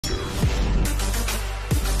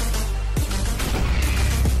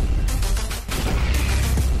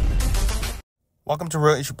Welcome to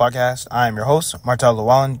Real Issue Podcast. I am your host, Martel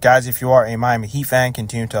Llewellyn. Guys, if you are a Miami Heat fan,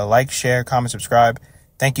 continue to like, share, comment, subscribe.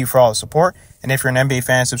 Thank you for all the support. And if you're an NBA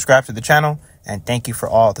fan, subscribe to the channel. And thank you for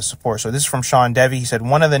all the support. So this is from Sean Devy. He said,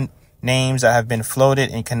 one of the names that have been floated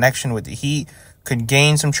in connection with the Heat could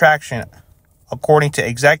gain some traction, according to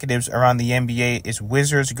executives around the NBA, is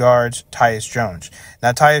Wizards guards Tyus Jones.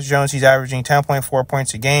 Now, Tyus Jones, he's averaging 10.4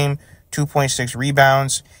 points a game, 2.6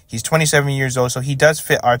 rebounds. He's 27 years old, so he does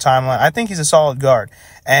fit our timeline. I think he's a solid guard.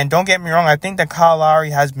 And don't get me wrong, I think that Kyle Lowry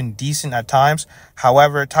has been decent at times.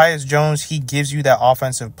 However, Tyus Jones, he gives you that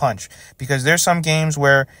offensive punch. Because there's some games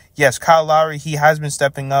where, yes, Kyle Lowry, he has been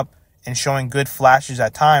stepping up and showing good flashes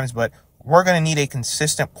at times, but we're going to need a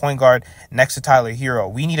consistent point guard next to Tyler Hero.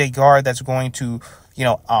 We need a guard that's going to,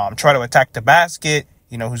 try to attack the basket,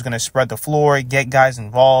 who's going to spread the floor, get guys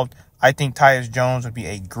involved. I think Tyus Jones would be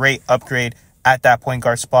a great upgrade at that point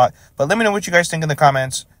guard spot. But let me know what you guys think in the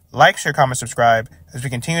comments. Like, share, comment, subscribe as we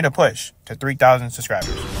continue to push to 3,000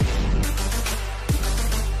 subscribers.